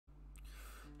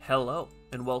Hello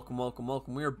and welcome.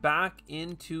 We are back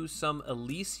into some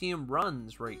Elysium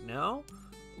runs right now.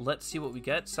 Let's see what we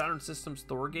get. Saturn Systems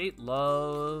Thorgate,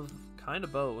 love kind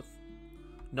of both.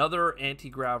 Another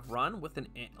anti-grav run with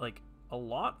a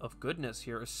lot of goodness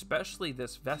here, especially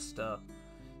this Vesta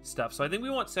stuff. So I think we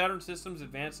want Saturn Systems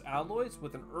Advanced Alloys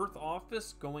with an Earth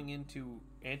Office going into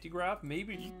anti-grav.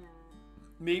 Maybe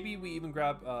we even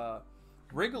grab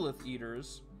Regolith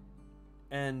Eaters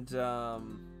and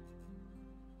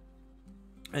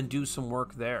do some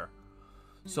work there.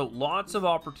 So lots of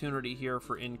opportunity here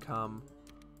for income.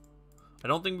 I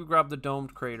don't think we grab the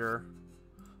Domed Crater.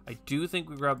 I do think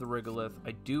we grab the Regolith.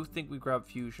 I do think we grab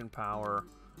Fusion Power.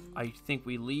 I think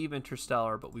we leave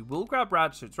Interstellar, but we will grab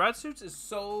Rad Suits. Rad Suits is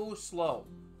so slow,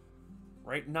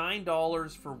 right?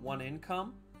 $9 for one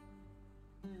income.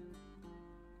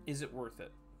 Is it worth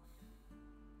it?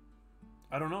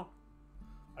 I don't know.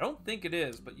 I don't think it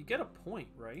is, but you get a point,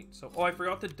 right? So, oh, I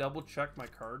forgot to double check my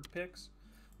card picks.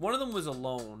 One of them was a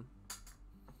loan,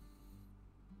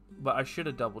 but I should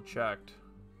have double checked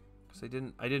because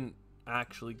I didn't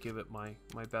actually give it my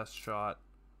best shot.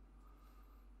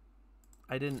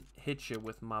 I didn't hit you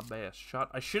with my best shot.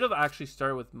 I should have actually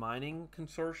started with Mining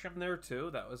Consortium there too.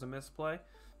 That was a misplay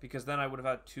because then I would have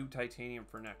had 2 titanium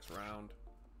for next round,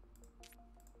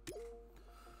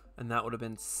 and that would have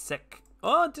been sick.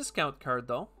 Oh, discount card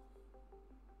though.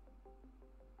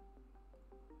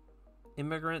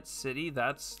 Immigrant City,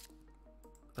 that's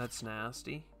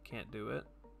nasty. Can't do it.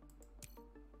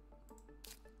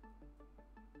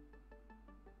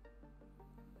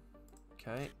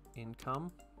 Okay,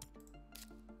 income.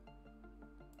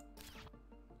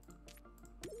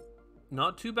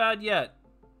 Not too bad yet.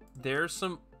 There's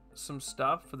some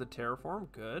stuff for the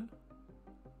Terraform. Good.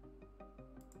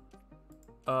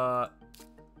 I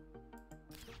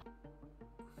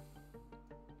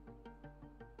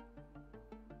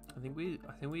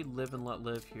think we live and let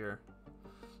live here.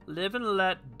 Live and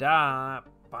let die.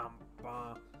 Bum,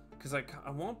 bum. Because I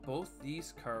want both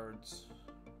these cards.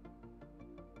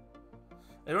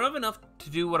 I don't have enough to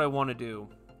do what I want to do.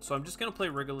 So I'm just going to play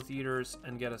Regolith Eaters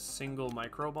and get a single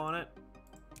microbe on it.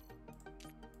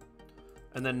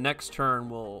 And then next turn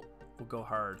we'll go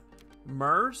hard.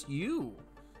 Mars U.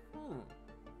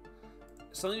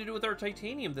 Something to do with our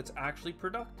titanium that's actually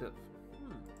productive.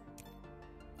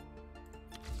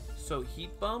 So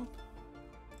heat bump,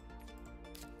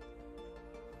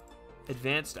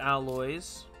 advanced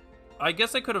alloys. I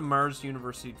guess I could have Mars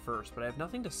University first, but I have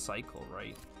nothing to cycle,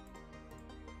 right?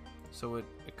 So it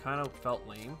kind of felt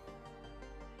lame.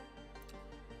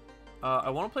 I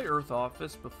want to play Earth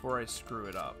Office before I screw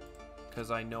it up,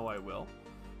 because I know I will.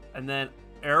 And then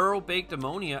Aero-Baked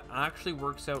Ammonia actually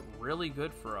works out really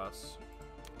good for us,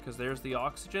 because there's the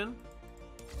oxygen,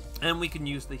 and we can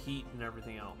use the heat and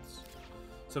everything else.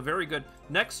 So very good.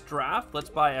 Next draft, let's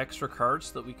buy extra cards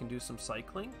so that we can do some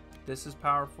cycling. This is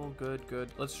powerful. Good, good.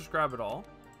 Let's just grab it all.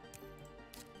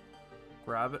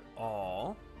 Grab it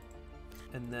all.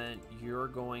 And then you're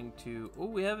going to... Oh,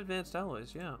 we have advanced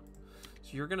alloys, yeah. So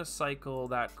you're going to cycle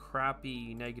that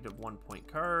crappy -1 point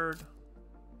card.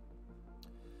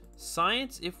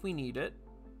 Science if we need it.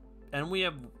 And we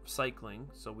have cycling,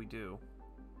 so we do.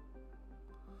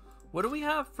 What do we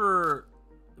have for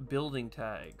building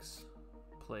tags?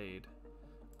 Played.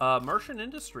 Martian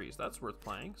Industries, that's worth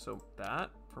playing. So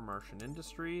that for Martian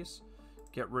Industries.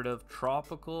 Get rid of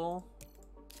Tropical.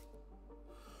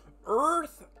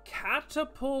 Earth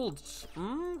Catapults.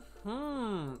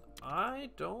 I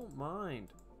don't mind.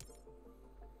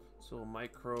 So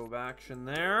microbe action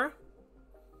there.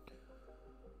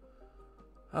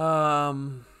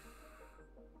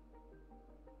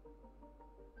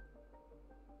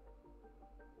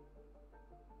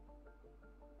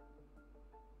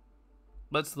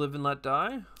 Let's live and let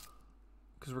die,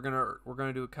 because we're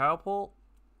gonna do a catapult.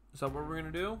 Is that what we're gonna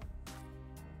do?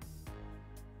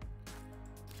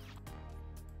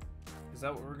 Is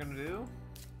that what we're gonna do?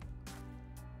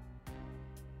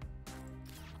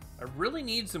 I really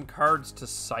need some cards to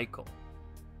cycle.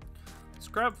 Let's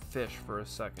grab fish for a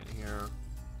second here,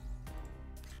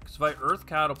 because if I Earth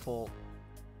Catapult,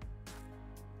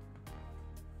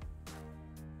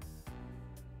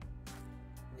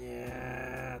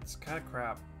 yeah, it's kind of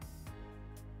crap.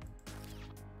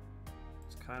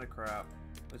 It's kind of crap.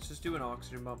 Let's just do an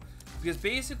oxygen bump. Because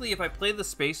basically, if I play the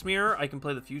Space Mirror, I can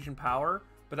play the Fusion Power,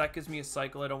 but that gives me a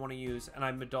cycle I don't want to use, and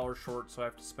I'm $1 short, so I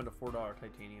have to spend a $4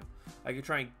 titanium. I could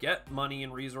try and get money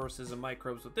and resources and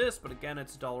microbes with this, but again,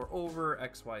 it's $1 over,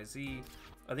 XYZ.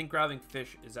 I think grabbing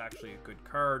fish is actually a good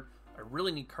card. I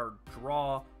really need card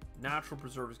draw. Natural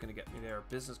Preserve is going to get me there.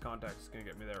 Business Contact is going to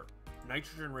get me there.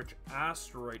 Nitrogen-rich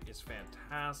asteroid is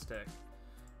fantastic.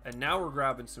 And now we're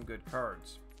grabbing some good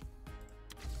cards.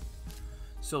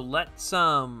 So let's,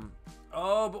 oh,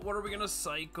 but what are we going to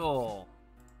cycle?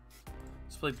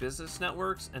 Let's play business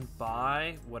networks and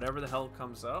buy whatever the hell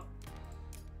comes up.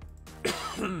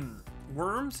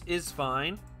 Worms is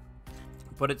fine,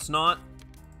 but it's not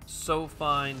so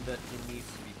fine that it needs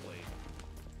to be played.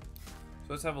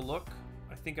 So let's have a look.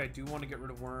 I think I do want to get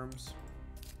rid of worms.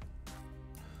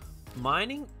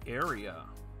 Mining area.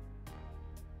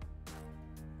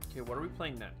 Okay, what are we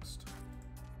playing next?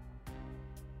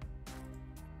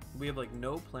 We have like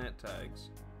no plant tags.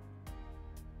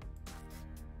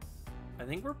 I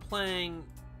think we're playing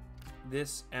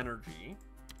this energy,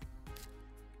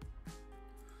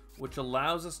 which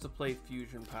allows us to play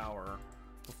fusion power.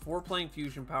 Before playing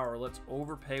fusion power, let's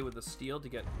overpay with the steel to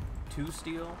get 2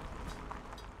 steel.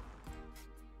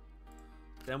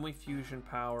 Then we fusion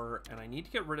power, and I need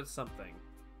to get rid of something.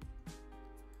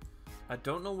 I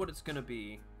don't know what it's going to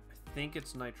be. I think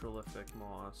it's nitrolithic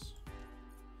moss.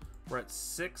 We're at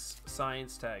 6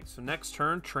 science tags. So next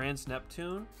turn,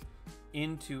 Trans-Neptune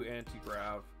into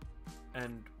anti-grav,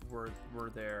 and we're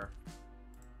there.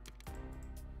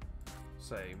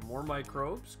 Say, more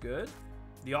microbes, good.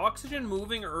 The oxygen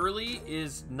moving early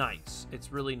is nice.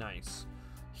 It's really nice.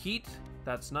 Heat,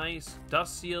 that's nice.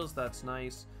 Dust seals, that's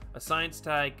nice. A science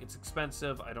tag, it's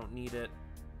expensive. I don't need it.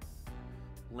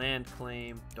 Land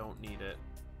claim, don't need it.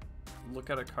 Look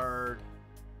at a card.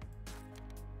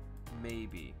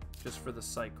 Maybe. Just for the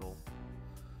cycle.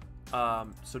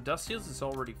 So dust seals is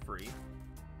already free.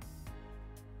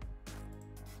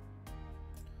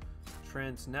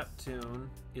 Trans-Neptune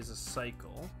is a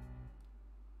cycle.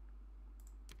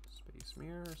 Space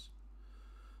mirrors.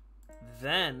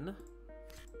 Then,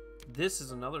 this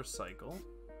is another cycle.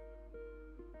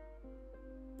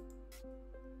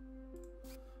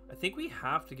 I think we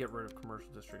have to get rid of commercial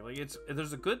district. Like,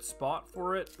 there's a good spot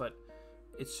for it, but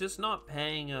it's just not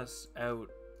paying us out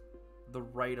the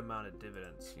right amount of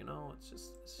dividends, you know?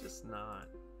 It's just not.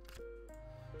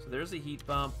 So there's a heat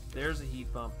bump, there's a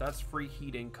heat bump, that's free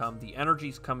heat income. The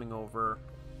energy's coming over.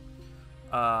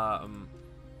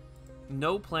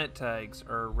 No plant tags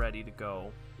are ready to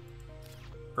go.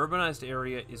 Urbanized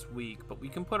area is weak, but we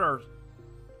can put our,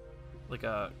 like,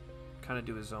 a kind of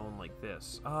do a zone like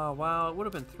this. Oh, wow, it would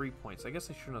have been 3 points. I guess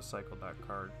I shouldn't have cycled that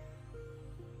card,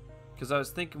 because I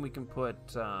was thinking we can put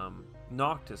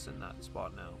Noctis in that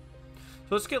spot now.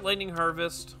 So let's get Lightning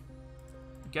Harvest,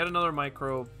 get another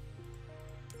microbe.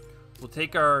 We'll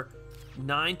take our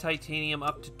 9 titanium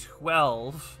up to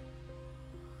 12.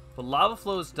 But Lava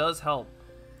Flows does help.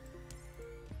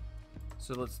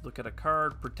 So let's look at a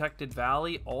card. Protected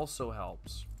Valley also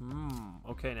helps.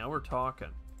 Okay, now we're talking.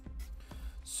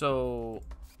 So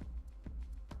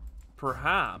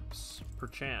perhaps,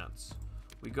 perchance,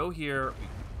 we go here, we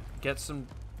get some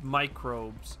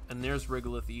microbes, and there's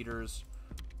Regolith Eaters.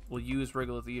 We'll use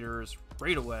Regolith Eaters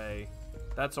right away.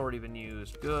 That's already been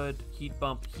used. Good. Heat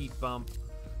bump, heat bump.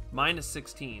 Minus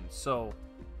 16. So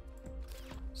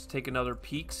let's take another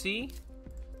Peaksy.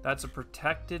 That's a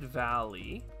protected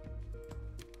valley.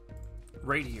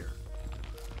 Right here.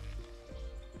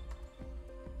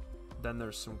 Then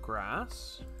there's some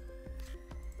grass.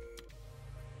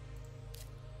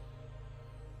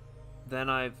 Then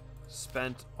I've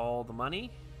spent all the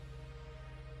money.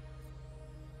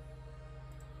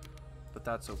 But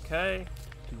that's okay.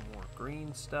 Do more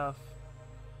green stuff.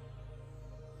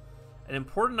 And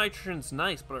important nitrogen's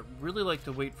nice, but I'd really like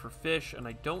to wait for fish, and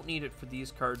I don't need it for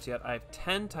these cards yet. I have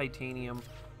 10 titanium.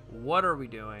 What are we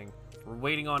doing? We're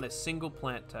waiting on a single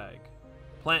plant tag.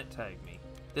 Plant tag me.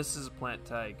 This is a plant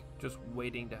tag just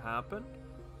waiting to happen.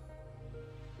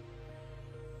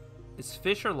 Is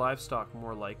fish or livestock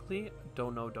more likely?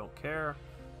 Don't know, don't care.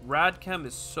 Radchem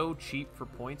is so cheap for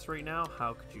points right now.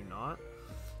 How could you not?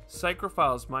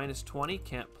 Psychrophiles minus 20,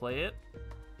 can't play it.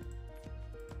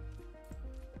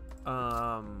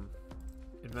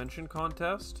 Invention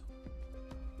contest.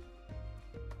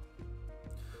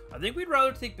 I think we'd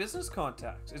rather take business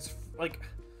contacts. It's like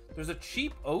there's a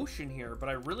cheap ocean here, but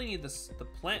I really need the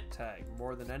plant tag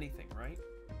more than anything, right?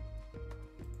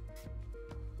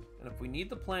 And if we need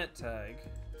the plant tag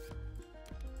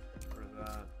for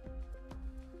that,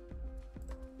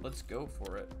 let's go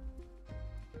for it.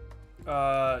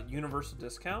 Universal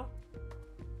discount,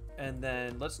 and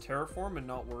then let's terraform and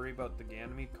not worry about the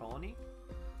Ganymede colony.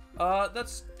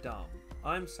 That's dumb.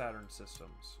 I'm Saturn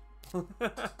Systems.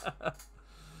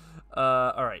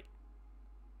 Alright,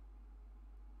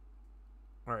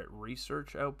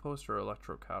 research outpost or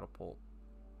electro catapult.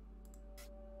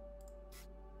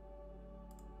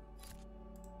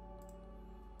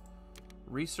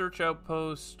 Research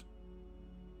outpost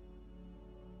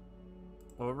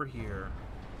over here.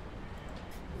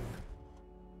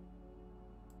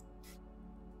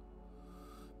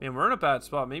 Man, we're in a bad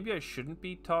spot. Maybe I shouldn't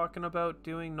be talking about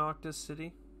doing Noctis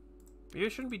City. Maybe I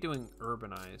shouldn't be doing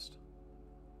urbanized.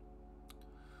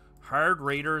 Hired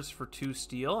raiders for 2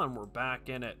 steel, and we're back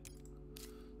in it.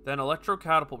 Then electro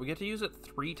catapult. We get to use it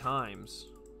 3 times.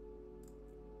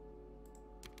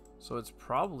 So it's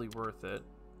probably worth it.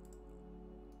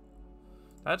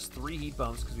 That's 3 heat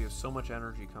bumps because we have so much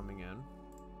energy coming in.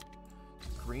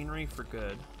 Greenery for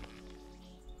good.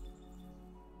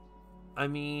 I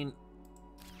mean,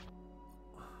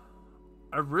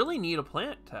 I really need a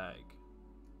plant tag.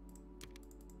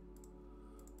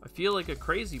 I feel like a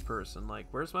crazy person. Like,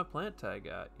 where's my plant tag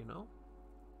at, you know?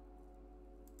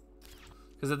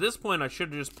 Because at this point, I should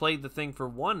have just played the thing for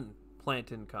 1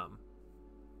 plant income.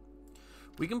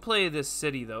 We can play this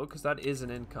city, though, because that is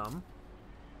an income.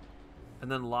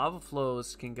 And then lava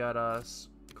flows can get us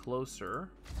closer.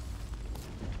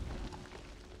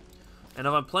 And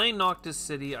if I'm playing Noctis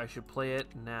City, I should play it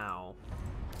now.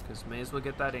 Because may as well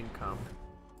get that income.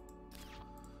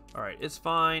 Alright, it's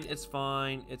fine, it's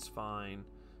fine, it's fine.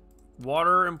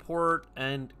 Water import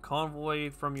and convoy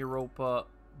from Europa,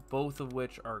 both of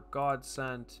which are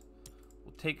godsend.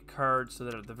 We'll take a card so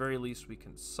that at the very least we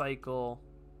can cycle.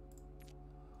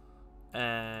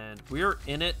 And we're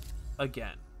in it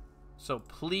again. So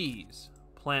please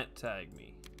plant tag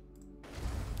me.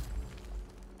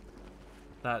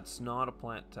 That's not a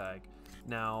plant tag.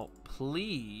 Now,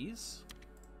 please.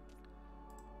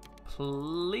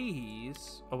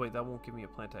 Please. Oh, wait, that won't give me a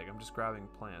plant tag. I'm just grabbing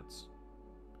plants.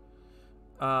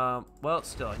 Well,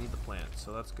 still, I need the plant,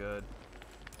 so that's good.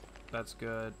 That's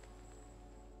good.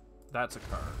 That's a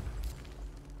card.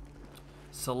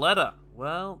 Soletta.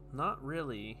 Well, not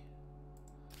really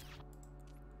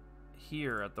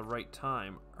here at the right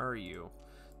time, are you?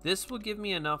 This will give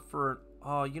me enough for...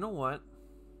 Oh, you know what?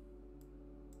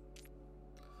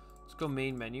 Let's go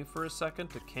main menu for a second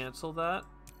to cancel that.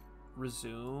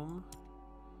 Resume.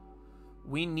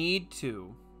 We need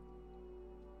to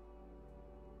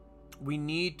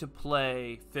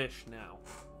play fish now.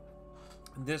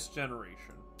 This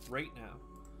generation. Right now.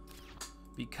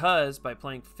 Because by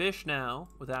playing fish now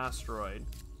with Asteroid,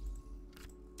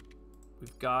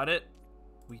 we've got it.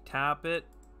 We tap it.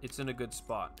 It's in a good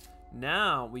spot.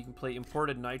 Now we can play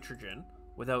imported nitrogen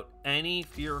without any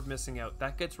fear of missing out.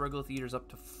 That gets Regolith Eaters up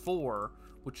to 4,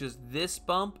 which is this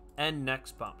bump and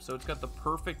next bump. So it's got the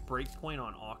perfect breakpoint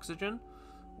on oxygen.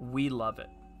 We love it.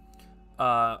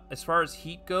 As far as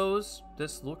heat goes,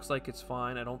 this looks like it's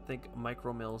fine. I don't think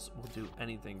micro mills will do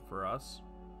anything for us.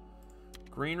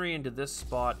 Greenery into this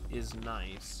spot is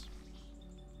nice.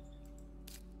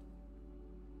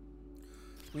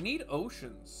 We need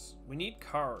oceans. We need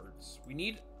cards. We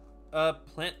need a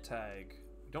plant tag.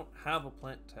 We don't have a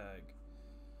plant tag.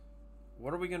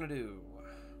 What are we gonna do?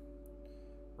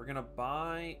 We're gonna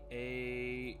buy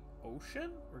a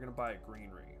ocean? We're gonna buy a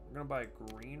greenery. We're gonna buy a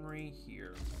greenery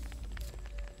here.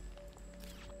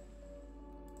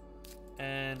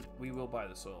 And we will buy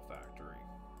the soil factory.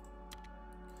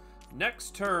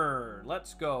 Next turn.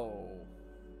 Let's go.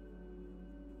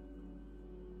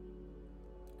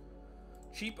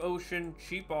 Cheap ocean,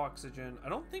 cheap oxygen. I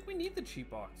don't think we need the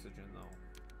cheap oxygen, though.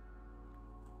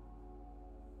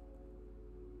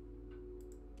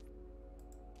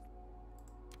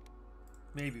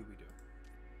 Maybe we do.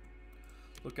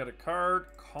 Look at a card.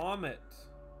 Comet.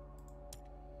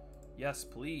 Yes,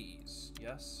 please.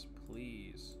 Yes,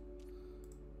 please.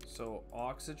 So,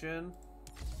 oxygen.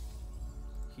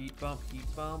 Heat bump, heat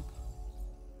bump.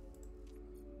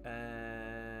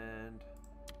 And...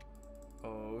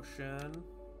 ocean.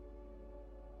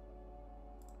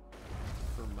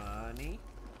 For money.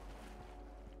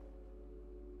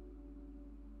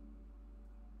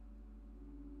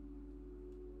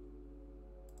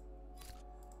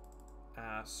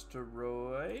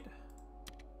 Asteroid.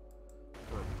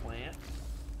 For a plant.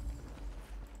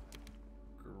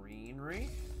 Greenery.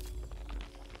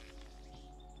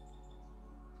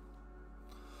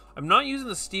 I'm not using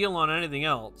the steel on anything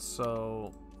else,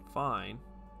 so fine.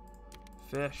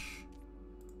 Fish.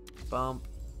 Bump.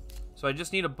 So I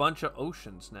just need a bunch of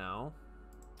oceans now.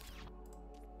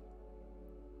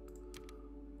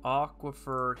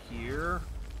 Aquifer here.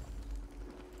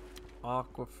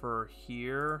 Aquifer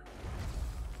here.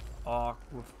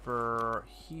 Aquifer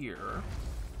here.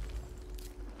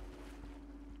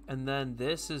 And then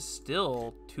this is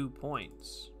still 2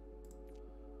 points.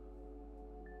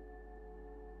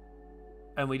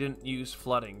 And we didn't use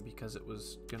flooding because it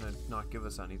was gonna not give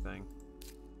us anything.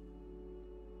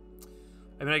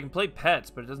 I mean, I can play pets,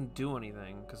 but it doesn't do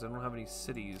anything because I don't have any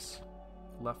cities.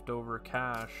 Leftover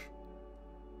cash.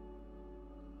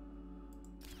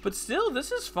 But still,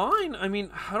 this is fine. I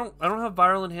mean, I don't have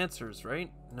viral enhancers,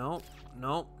 right? No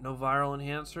viral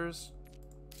enhancers.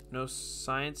 No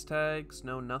science tags,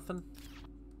 no nothing.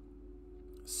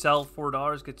 Sell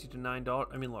 $4 gets you to $9.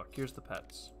 I mean, look, here's the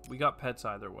pets. We got pets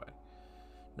either way.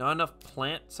 Not enough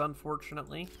plants,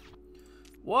 unfortunately.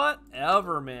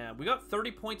 Whatever, man. We got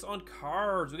 30 points on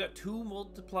cards. We got 2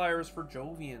 multipliers for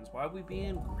Jovians. Why are we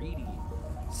being greedy?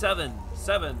 7,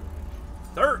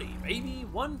 30, baby.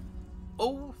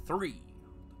 103.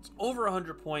 It's over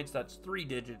 100 points. That's 3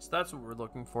 digits. That's what we're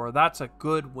looking for. That's a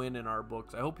good win in our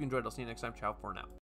books. I hope you enjoyed. I'll see you next time. Ciao for now.